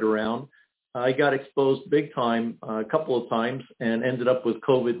COVID around, I got exposed big time a couple of times and ended up with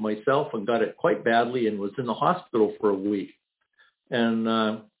COVID myself and got it quite badly and was in the hospital for a week. And,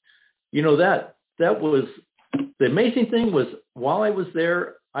 that was the amazing thing was while I was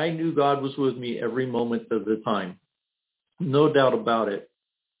there, I knew God was with me every moment of the time. No doubt about it.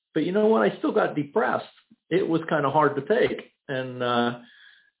 But you know what? I still got depressed. It was kind of hard to take. And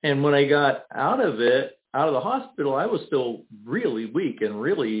when I got out of the hospital, I was still really weak and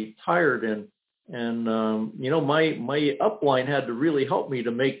really tired. And my upline had to really help me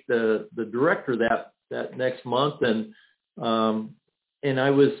to make the director that next month. And I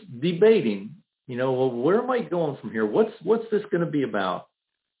was debating, where am I going from here? What's this going to be about?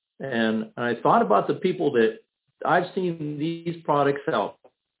 And I thought about the people that I've seen these products help.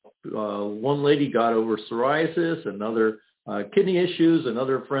 One lady got over psoriasis, another kidney issues,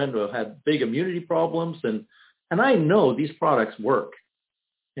 another friend who had big immunity problems. And I know these products work.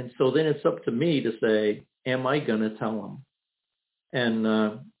 And so then it's up to me to say, am I going to tell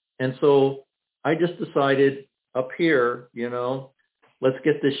them? And so I just decided up here, let's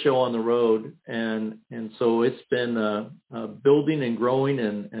get this show on the road. And so it's been building and growing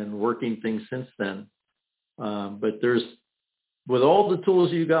and working things since then. But with all the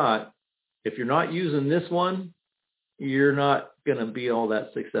tools you got, if you're not using this one, you're not going to be all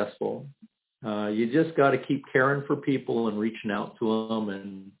that successful. You just got to keep caring for people and reaching out to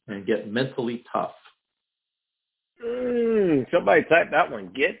them and get mentally tough. Somebody type that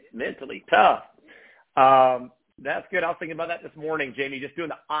one, get mentally tough. That's good. I was thinking about that this morning, Jamie, just doing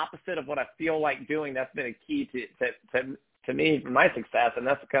the opposite of what I feel like doing. That's been a key to me for my success. And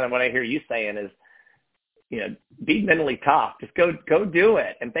that's kind of what I hear you saying is, be mentally tough. Just go do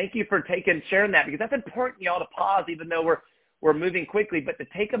it. And thank you for sharing that, because that's important, y'all, to pause, even though we're moving quickly, but to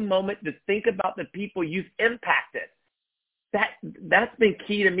take a moment to think about the people you've impacted. That's been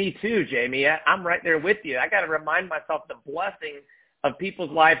key to me too, Jamie. I'm right there with you. I got to remind myself the blessing of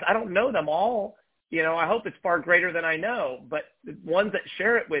people's lives. I don't know them all. I hope it's far greater than I know, but the ones that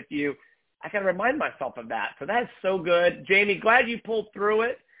share it with you, I got to remind myself of that. So that's so good. Jamie, glad you pulled through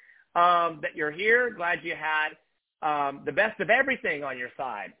it, that you're here. Glad you had the best of everything on your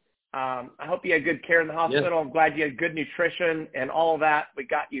side. I hope you had good care in the hospital. Yes. I'm glad you had good nutrition and all of that. We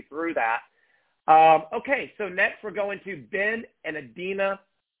got you through that. Okay, so next we're going to Ben and Adina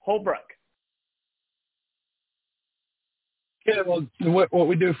Holbrook. Yeah, well, what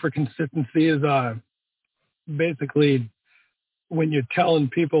we do for consistency is basically when you're telling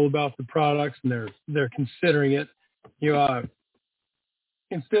people about the products and they're considering it, you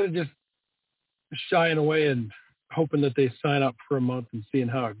instead of just shying away and hoping that they sign up for a month and seeing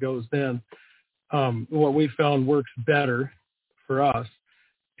how it goes, then what we found works better for us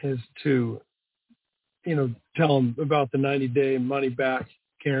is to tell them about the 90-day money-back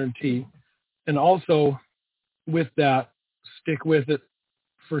guarantee, and also with that, stick with it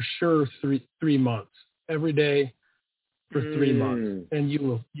for sure 3 months, every day for 3 months, and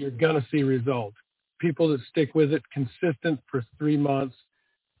you're gonna see results. People that stick with it consistent for 3 months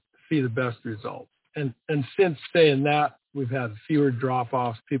see the best results. And since saying that, we've had fewer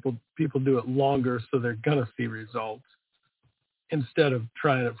drop-offs. People do it longer, so they're gonna see results instead of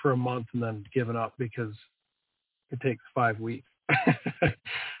trying it for a month and then giving up because it takes 5 weeks.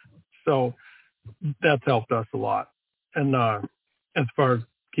 So that's helped us a lot. And as far as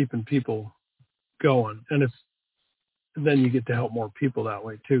keeping people going, and then you get to help more people that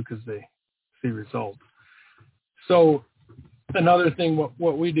way too, because they see results. So another thing,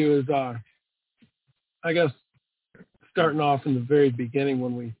 what we do is, I guess, starting off in the very beginning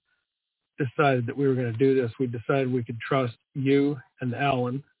when we decided that we were going to do this, we decided we could trust you and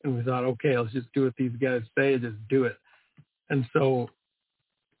Alan, and we thought, okay, let's just do what these guys say, just do it. And so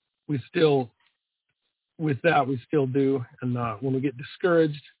we still do. And when we get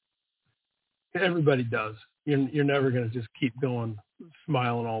discouraged, everybody does. You're never going to just keep going,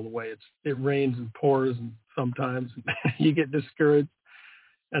 smiling all the way. It rains and pours, and sometimes you get discouraged.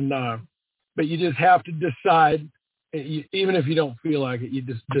 And but you just have to decide, even if you don't feel like it, you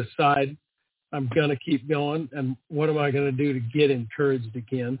just decide, I'm going to keep going. And what am I going to do to get encouraged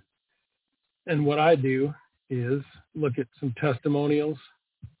again? And what I do is look at some testimonials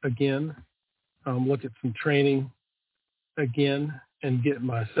again look at some training again, and get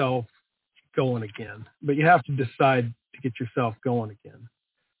myself going again. But you have to decide to get yourself going again.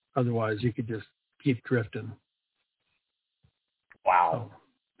 Otherwise, you could just keep drifting. Wow. So,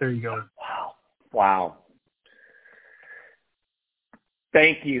 there you go. Wow.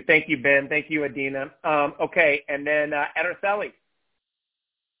 Thank you, Ben. Thank you, Adina. Okay, and then Araceli.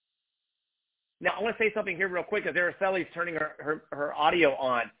 Now, I want to say something here real quick, because Araceli's turning her audio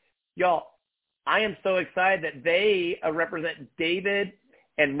on. Y'all, I am so excited that they represent David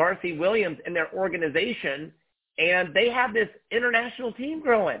and Marcy Williams in their organization, and they have this international team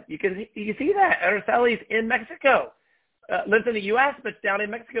growing. You can see that. Araceli's in Mexico, lives in the U.S., but down in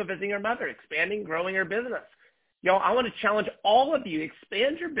Mexico visiting her mother, expanding, growing her business. Y'all, I want to challenge all of you,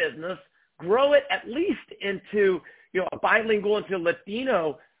 expand your business, grow it at least into, a bilingual, into a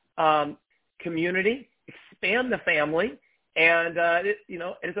Latino community, expand the family, and, it's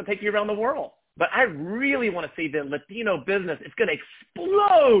going to take you around the world. But I really want to see the Latino business. It's going to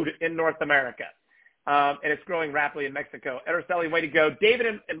explode in North America, and it's growing rapidly in Mexico. Araceli, way to go. David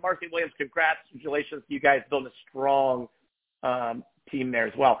and Marcy Williams, congratulations to you guys building a strong team there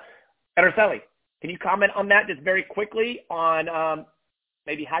as well. Araceli, can you comment on that just very quickly on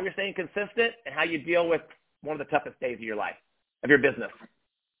maybe how you're staying consistent and how you deal with one of the toughest days of your life, of your business?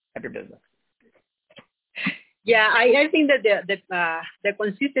 Yeah, I think that the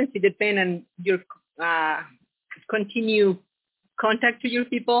consistency depends on your continue contact to your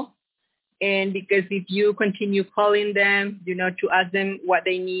people. And because if you continue calling them, to ask them what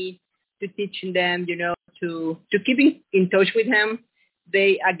they need, to teaching them, to keep in touch with them,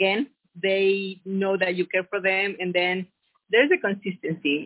 they know that you care for them. And then there's a consistency.